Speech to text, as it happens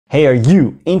Hey, are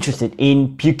you interested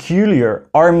in peculiar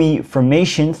army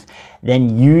formations?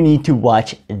 Then you need to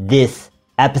watch this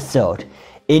episode.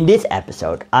 In this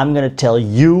episode, I'm gonna tell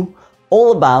you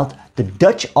all about the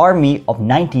Dutch Army of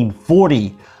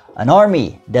 1940, an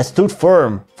army that stood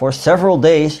firm for several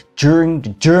days during the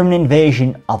German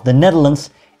invasion of the Netherlands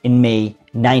in May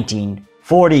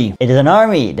 1940. It is an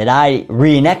army that I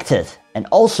reenacted and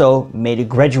also made a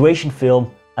graduation film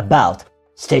about.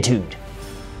 Stay tuned.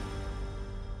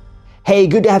 Hey,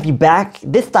 good to have you back,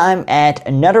 this time at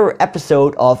another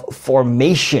episode of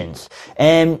Formations.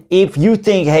 And if you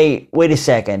think, hey, wait a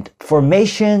second,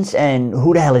 formations and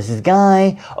who the hell is this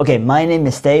guy? Okay, my name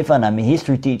is Stefan, I'm a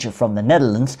history teacher from the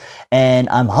Netherlands and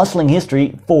I'm hustling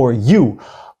history for you.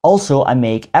 Also, I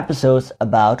make episodes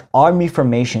about army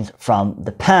formations from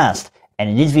the past. And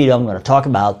in this video, I'm going to talk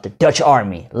about the Dutch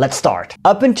Army. Let's start.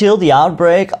 Up until the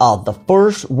outbreak of the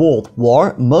First World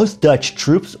War, most Dutch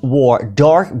troops wore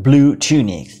dark blue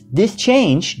tunics. This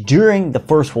changed during the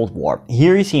First World War.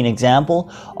 Here you see an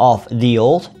example of the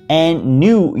old and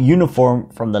new uniform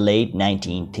from the late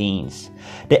 1910s.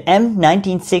 The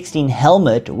M1916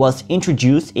 helmet was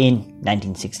introduced in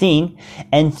 1916,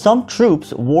 and some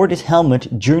troops wore this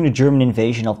helmet during the German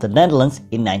invasion of the Netherlands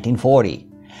in 1940.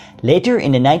 Later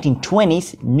in the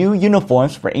 1920s, new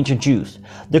uniforms were introduced.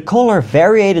 The color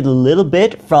varied a little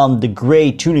bit from the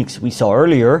gray tunics we saw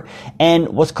earlier and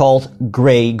was called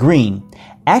gray-green.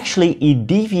 Actually, it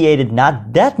deviated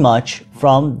not that much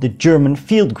from the German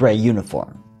field gray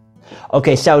uniform.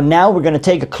 Okay, so now we're going to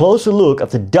take a closer look at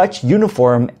the Dutch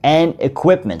uniform and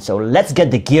equipment. So let's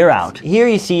get the gear out. Here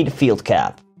you see the field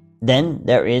cap. Then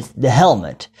there is the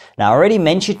helmet. Now I already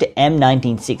mentioned the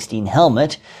M1916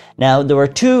 helmet. Now there were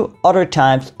two other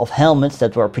types of helmets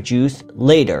that were produced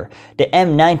later. The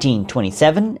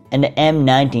M1927 and the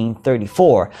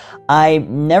M1934. I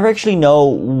never actually know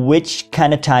which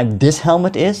kind of type this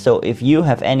helmet is, so if you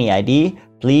have any idea,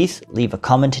 please leave a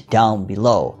comment down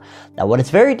below. Now what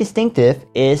is very distinctive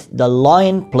is the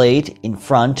lion plate in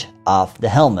front of the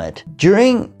helmet.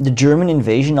 During the German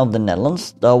invasion of the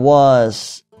Netherlands, there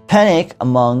was panic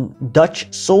among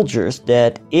Dutch soldiers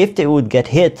that if they would get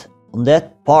hit on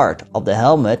that part of the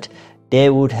helmet, they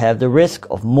would have the risk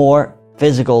of more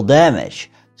physical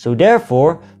damage. So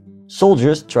therefore,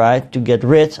 soldiers tried to get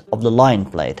rid of the lion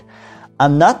plate.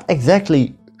 I'm not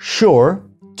exactly sure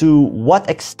to what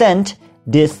extent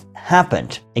this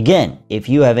happened. Again, if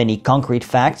you have any concrete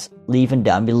facts, leave them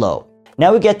down below.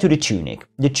 Now we get to the tunic.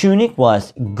 The tunic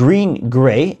was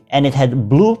green-gray and it had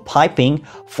blue piping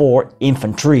for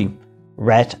infantry,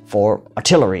 red for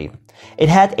artillery. It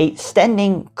had a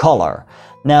standing collar.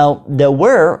 Now there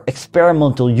were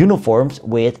experimental uniforms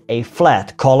with a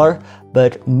flat collar,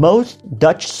 but most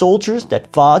Dutch soldiers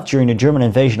that fought during the German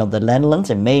invasion of the Netherlands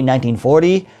in May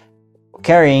 1940 were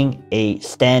carrying a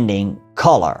standing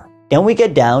collar. Then we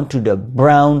get down to the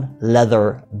brown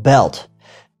leather belt.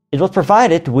 It was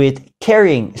provided with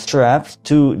carrying straps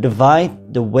to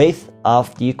divide the weight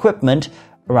of the equipment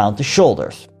around the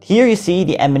shoulders. Here you see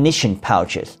the ammunition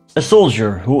pouches. A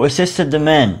soldier who assisted the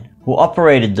men who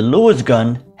operated the Lewis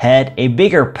gun had a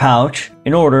bigger pouch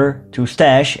in order to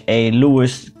stash a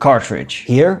Lewis cartridge.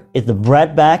 Here is the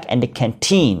bread bag and the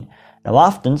canteen. Now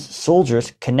often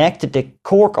soldiers connected the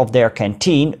cork of their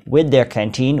canteen with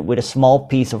a small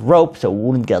piece of rope so it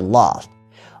wouldn't get lost.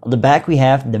 On the back we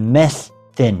have the mess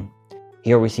tin.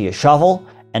 Here we see a shovel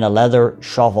and a leather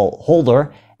shovel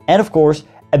holder and of course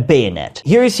a bayonet.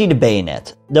 Here you see the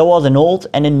bayonet. There was an old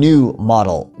and a new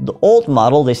model. The old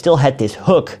model, they still had this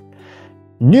hook.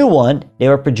 New one, they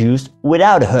were produced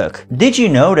without a hook. Did you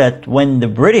know that when the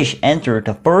British entered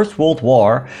the First World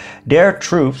War, their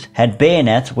troops had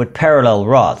bayonets with parallel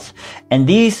rods? And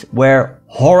these were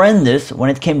horrendous when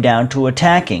it came down to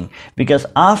attacking, because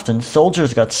often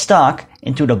soldiers got stuck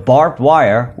into the barbed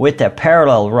wire with their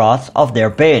parallel rods of their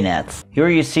bayonets. Here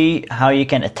you see how you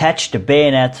can attach the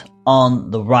bayonet on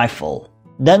the rifle.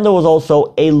 Then there was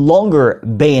also a longer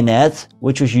bayonet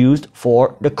which was used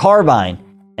for the carbine,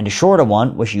 and the shorter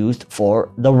one was used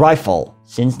for the rifle.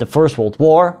 Since the First World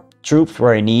War, troops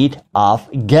were in need of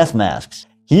gas masks.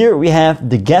 Here we have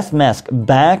the gas mask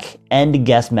back and the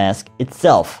gas mask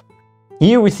itself.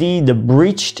 Here we see the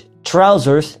breeched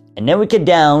trousers, and then we get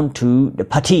down to the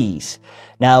puttees.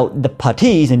 Now the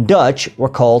puttees in Dutch were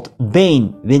called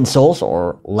beenwinsels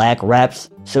or leg wraps,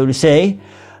 so to say,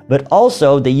 but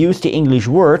also they used the English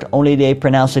word, only they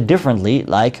pronounce it differently,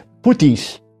 like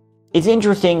putties. It's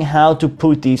interesting how to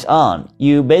put these on.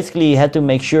 You basically had to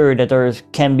make sure that there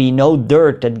can be no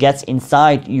dirt that gets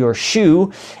inside your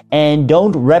shoe, and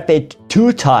don't wrap it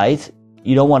too tight.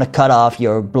 You don't want to cut off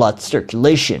your blood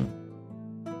circulation.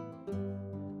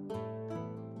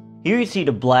 Here you see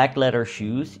the black leather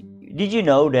shoes. Did you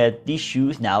know that these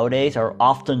shoes nowadays are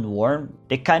often worn?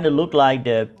 They kind of look like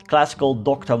the classical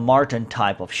Dr. Marten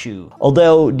type of shoe.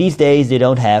 Although these days they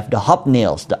don't have the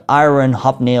hobnails, the iron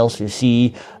hobnails you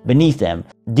see beneath them.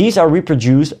 These are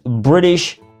reproduced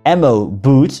British ammo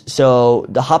boots, so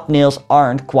the hobnails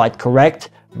aren't quite correct,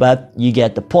 but you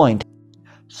get the point.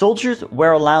 Soldiers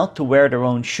were allowed to wear their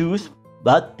own shoes,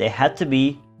 but they had to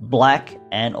be black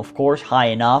and of course high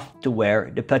enough to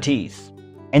wear the puttees.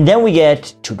 And then we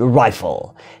get to the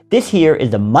rifle. This here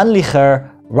is the Mannlicher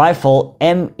rifle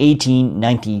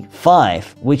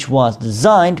M1895, which was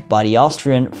designed by the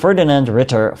Austrian Ferdinand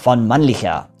Ritter von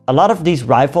Mannlicher. A lot of these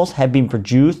rifles have been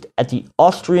produced at the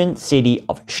Austrian city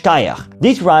of Steyr.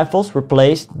 These rifles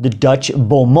replaced the Dutch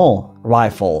Beaumont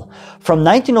rifle. From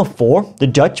 1904, the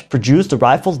Dutch produced the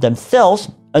rifles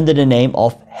themselves under the name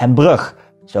of Hembrugh.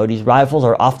 So these rifles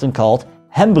are often called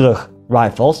Hembrugh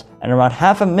rifles, and around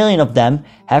 500,000 of them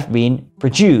have been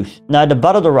produced. Now at the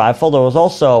butt of the rifle there was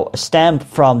also a stamp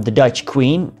from the Dutch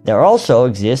Queen. There also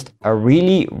exists a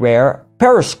really rare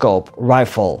periscope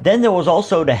rifle. Then there was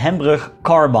also the Hembrugh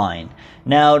carbine.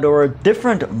 Now there were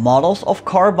different models of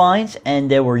carbines and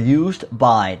they were used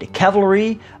by the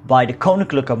cavalry, by the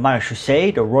Koninklijke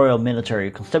Marechaussee, the Royal Military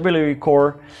Constabulary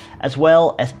Corps, as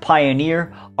well as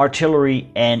pioneer, artillery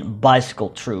and bicycle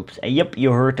troops. And yep,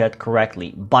 you heard that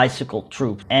correctly, bicycle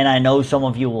troops. And I know some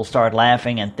of you will start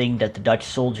laughing and think that the Dutch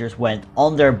soldiers went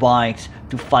on their bikes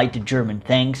to fight the German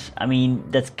tanks. I mean,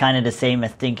 that's kind of the same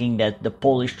as thinking that the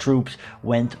Polish troops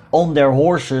went on their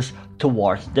horses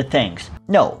towards the tanks.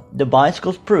 No, the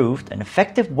bicycles proved an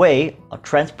effective way of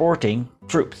transporting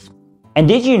troops. And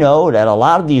did you know that a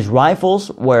lot of these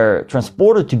rifles were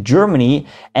transported to Germany,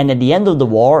 and at the end of the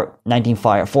war,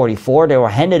 1944, they were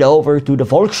handed over to the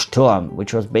Volkssturm,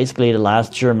 which was basically the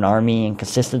last German army and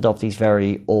consisted of these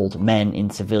very old men in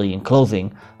civilian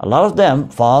clothing. A lot of them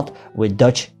fought with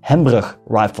Dutch Hembrugh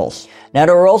rifles. Now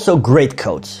there were also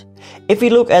greatcoats. If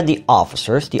you look at the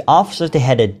officers, they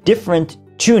had a different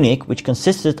tunic which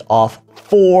consisted of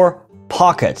 4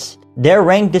 pockets. Their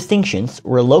rank distinctions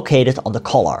were located on the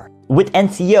collar. With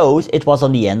NCOs, it was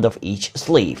on the end of each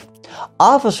sleeve.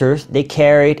 Officers, they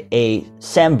carried a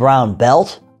Sam Browne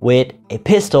belt with a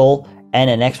pistol and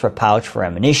an extra pouch for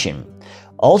ammunition.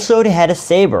 Also, they had a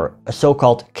saber, a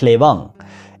so-called klewang,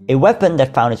 a weapon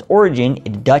that found its origin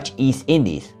in the Dutch East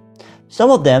Indies.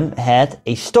 Some of them had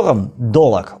a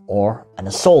stormdolk, or an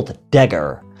assault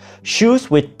dagger.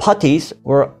 Shoes with puttees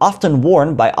were often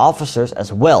worn by officers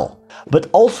as well, but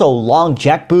also long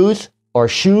jackboots or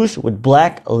shoes with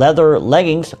black leather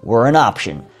leggings were an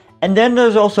option. And then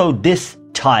there's also this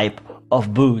type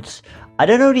of boots. I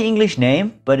don't know the English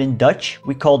name, but in Dutch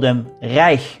we call them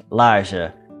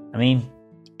rijlaarzen. I mean,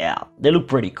 yeah, they look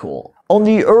pretty cool. On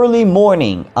the early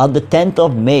morning of the 10th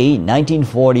of May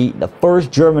 1940, the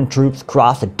first German troops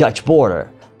crossed the Dutch border.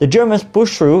 The Germans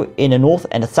pushed through in the north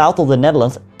and the south of the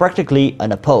Netherlands practically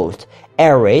unopposed.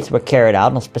 Air raids were carried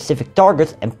out on specific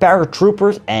targets and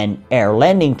paratroopers and air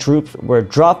landing troops were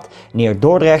dropped near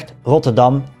Dordrecht,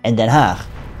 Rotterdam and Den Haag.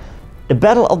 The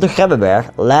Battle of the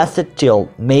Grebbeberg lasted till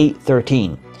May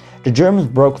 13. The Germans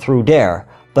broke through there,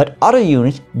 but other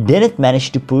units didn't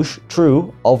manage to push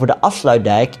through over the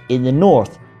Afsluitdijk in the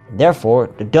north. Therefore,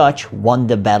 the Dutch won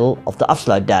the Battle of the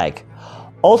Afsluitdijk.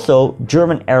 Also,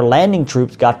 German air landing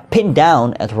troops got pinned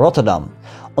down at Rotterdam.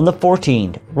 On the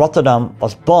 14th, Rotterdam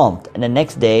was bombed, and the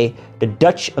next day, the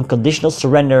Dutch unconditional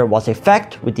surrender was a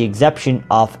fact, with the exception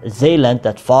of Zeeland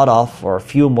that fought off for a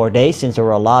few more days since there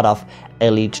were a lot of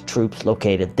elite troops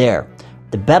located there.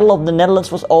 The Battle of the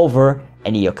Netherlands was over,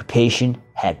 and the occupation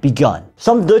had begun.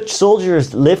 Some Dutch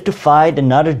soldiers lived to fight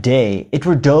another day. It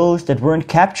were those that weren't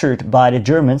captured by the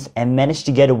Germans and managed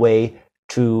to get away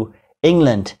to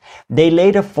England. They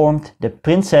later formed the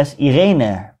Princess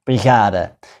Irene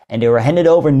Brigade, and they were handed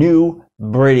over new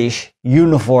British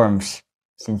uniforms,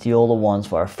 since the older ones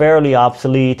were fairly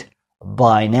obsolete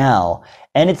by now.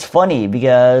 And it's funny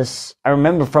because I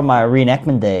remember from my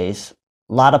reenactment days,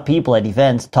 a lot of people at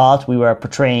events thought we were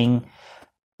portraying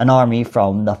an army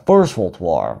from the First World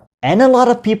War. And a lot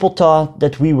of people thought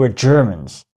that we were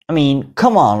Germans. I mean,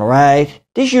 come on, right?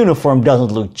 This uniform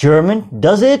doesn't look German,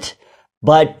 does it?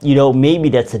 But, you know, maybe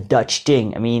that's a Dutch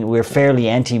thing. I mean, we're fairly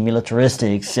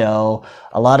anti-militaristic, so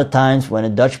a lot of times when a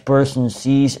Dutch person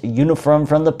sees a uniform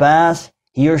from the past,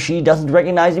 he or she doesn't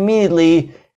recognize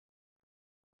immediately,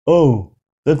 oh,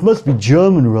 that must be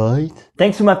German, right?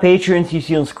 Thanks to my patrons you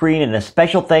see on screen, and a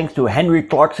special thanks to Henry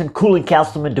Clarkson, Cooling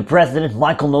Castleman, the President,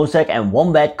 Michael Nosek, and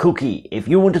Wombat Cookie. If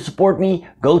you want to support me,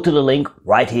 go to the link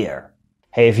right here.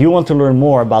 Hey, if you want to learn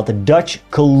more about the Dutch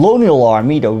colonial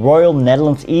army, the Royal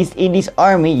Netherlands East Indies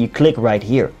Army, you click right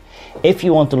here. If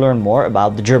you want to learn more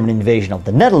about the German invasion of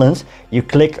the Netherlands, you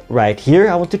click right here.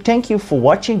 I want to thank you for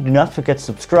watching. Do not forget to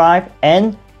subscribe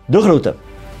en de groeten.